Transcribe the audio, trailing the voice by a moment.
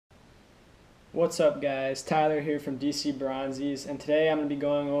What's up, guys? Tyler here from DC Bronzies, and today I'm going to be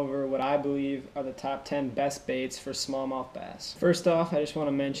going over what I believe are the top 10 best baits for smallmouth bass. First off, I just want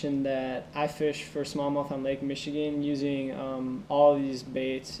to mention that I fish for smallmouth on Lake Michigan using all of these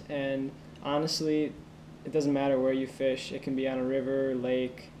baits, and honestly, it doesn't matter where you fish. It can be on a river,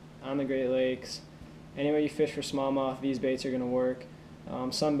 lake, on the Great Lakes. Anywhere you fish for smallmouth, these baits are going to work.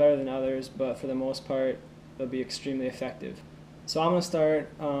 Some better than others, but for the most part, they'll be extremely effective. So I'm going to start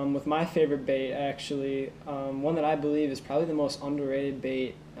with my favorite bait, actually, one that I believe is probably the most underrated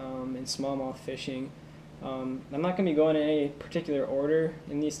bait in smallmouth fishing. I'm not going to be going in any particular order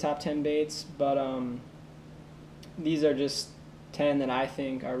in these top 10 baits, but these are just 10 that I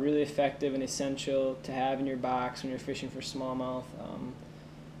think are really effective and essential to have in your box when you're fishing for smallmouth,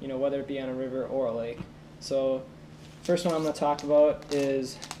 whether it be on a river or a lake. So first one I'm going to talk about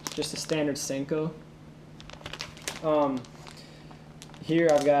is just a standard Senko. Here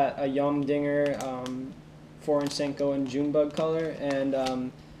I've got a Yum Dinger 4-inch Senko in June bug color,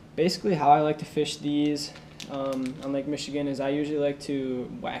 and basically how I like to fish these on Lake Michigan is I usually like to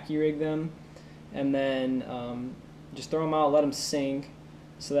wacky rig them and then just throw them out, let them sink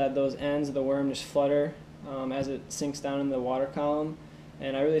so that those ends of the worm just flutter as it sinks down in the water column.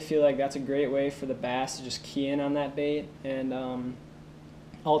 And I really feel like that's a great way for the bass to just key in on that bait, and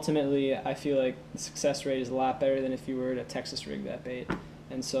ultimately, I feel like the success rate is a lot better than if you were to Texas rig that bait.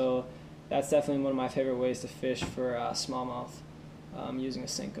 And so that's definitely one of my favorite ways to fish for smallmouth using a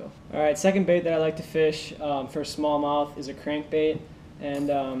Senko. Alright, second bait that I like to fish for smallmouth is a crankbait. And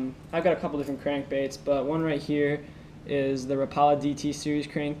I've got a couple different crankbaits, but one right here is the Rapala DT series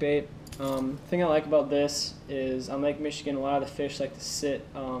crankbait. The thing I like about this is on Lake Michigan, a lot of the fish like to sit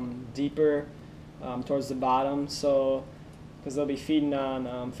deeper towards the bottom, so because they'll be feeding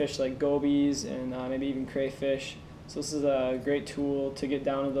on fish like gobies and maybe even crayfish. So this is a great tool to get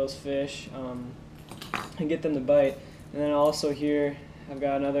down to those fish and get them to bite. And then also here I've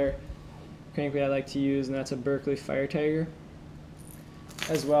got another crankbait I like to use, and that's a Berkeley Fire Tiger,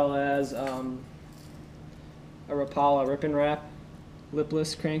 as well as a Rapala Rip and Wrap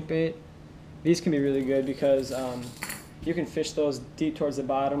lipless crankbait. These can be really good because you can fish those deep towards the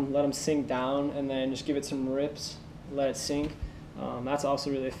bottom, let them sink down, and then just give it some rips, let it sink. That's also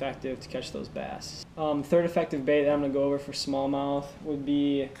really effective to catch those bass. Third effective bait that I'm going to go over for smallmouth would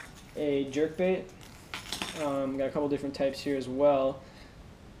be a jerk bait. Got a couple different types here as well.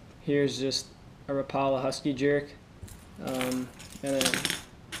 Here's just a Rapala Husky jerk, and then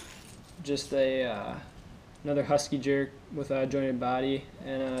just another Husky jerk with a jointed body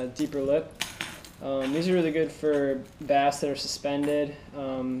and a deeper lip. These are really good for bass that are suspended.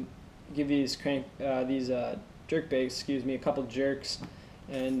 Give these jerk baits, a couple jerks,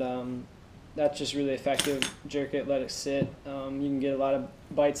 and that's just really effective. Jerk it, let it sit. You can get a lot of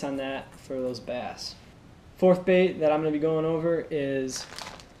bites on that for those bass. Fourth bait that I'm going to be going over is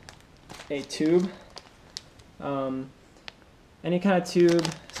a tube. Any kind of tube,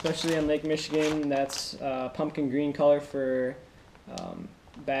 especially on Lake Michigan, that's pumpkin green color for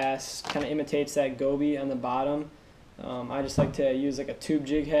bass, kind of imitates that goby on the bottom. I just like to use like a tube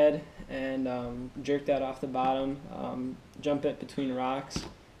jig head and jerk that off the bottom, jump it between rocks.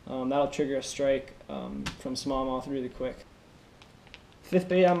 That'll trigger a strike from smallmouth really quick. Fifth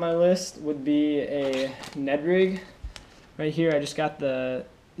bait on my list would be a Ned rig. Right here I just got the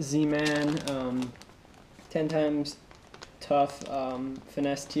Z-Man 10 times tough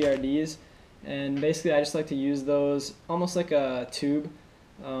finesse TRDs, and basically I just like to use those almost like a tube,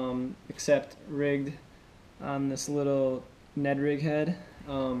 except rigged on this little Ned rig head.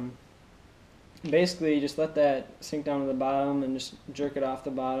 Basically just let that sink down to the bottom and just jerk it off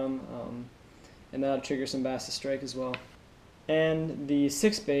the bottom, and that'll trigger some bass to strike as well. And the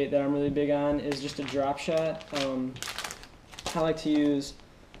sixth bait that I'm really big on is just a drop shot. I like to use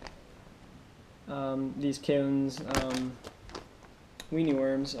these Kalen's weenie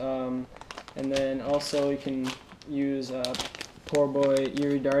worms, and then also you can use Poor Boy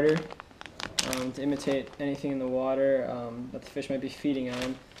Erie Darter to imitate anything in the water that the fish might be feeding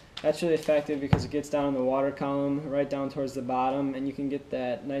on. That's really effective because it gets down in the water column, right down towards the bottom, and you can get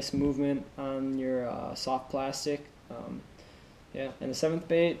that nice movement on your soft plastic. And the seventh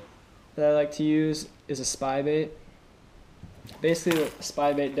bait that I like to use is a spy bait. Basically what a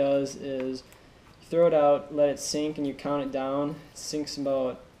spy bait does is you throw it out, let it sink, and you count it down. It sinks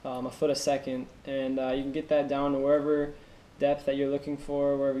about a foot a second, and you can get that down to wherever depth that you're looking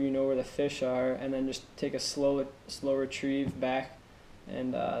for, wherever you know where the fish are, and then just take a slow retrieve back,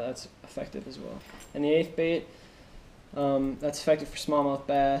 and that's effective as well. And the eighth bait that's effective for smallmouth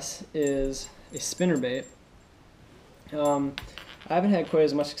bass is a spinner bait. I haven't had quite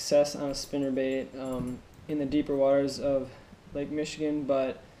as much success on a spinnerbait in the deeper waters of Lake Michigan,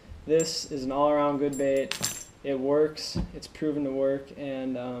 but this is an all-around good bait. It works, it's proven to work,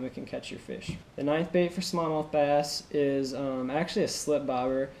 and it can catch your fish. The ninth bait for smallmouth bass is actually a slip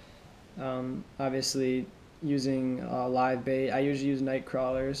bobber, obviously using live bait. I usually use night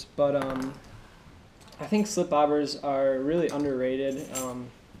crawlers, but I think slip bobbers are really underrated.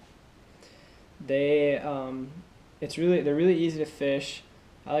 They're really easy to fish.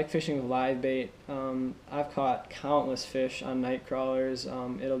 I like fishing with live bait. I've caught countless fish on night crawlers.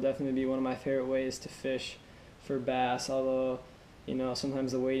 It'll definitely be one of my favorite ways to fish for bass, although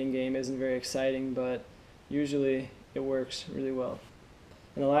sometimes the waiting game isn't very exciting, but usually it works really well.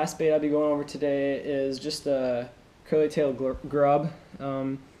 And the last bait I'll be going over today is just a curly-tailed grub.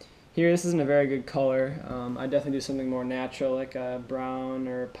 Here, this isn't a very good color. I definitely do something more natural, like a brown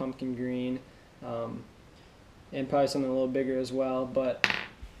or pumpkin green, and probably something a little bigger as well. But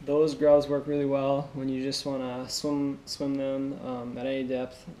those grubs work really well when you just want to swim them at any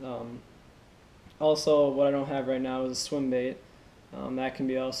depth. Also, what I don't have right now is a swim bait. That can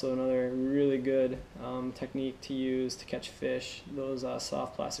be also another really good technique to use to catch fish, those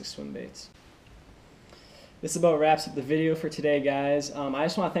soft plastic swim baits. This about wraps up the video for today, guys. I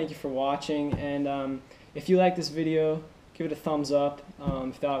just want to thank you for watching, and if you like this video, give it a thumbs up if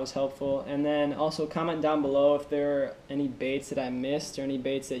you thought it was helpful, and then also comment down below if there are any baits that I missed or any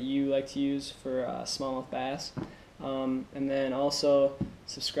baits that you like to use for smallmouth bass. And then also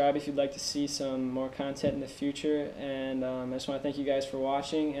subscribe if you'd like to see some more content in the future, and I just want to thank you guys for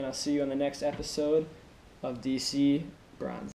watching, and I'll see you on the next episode of DC Bronze.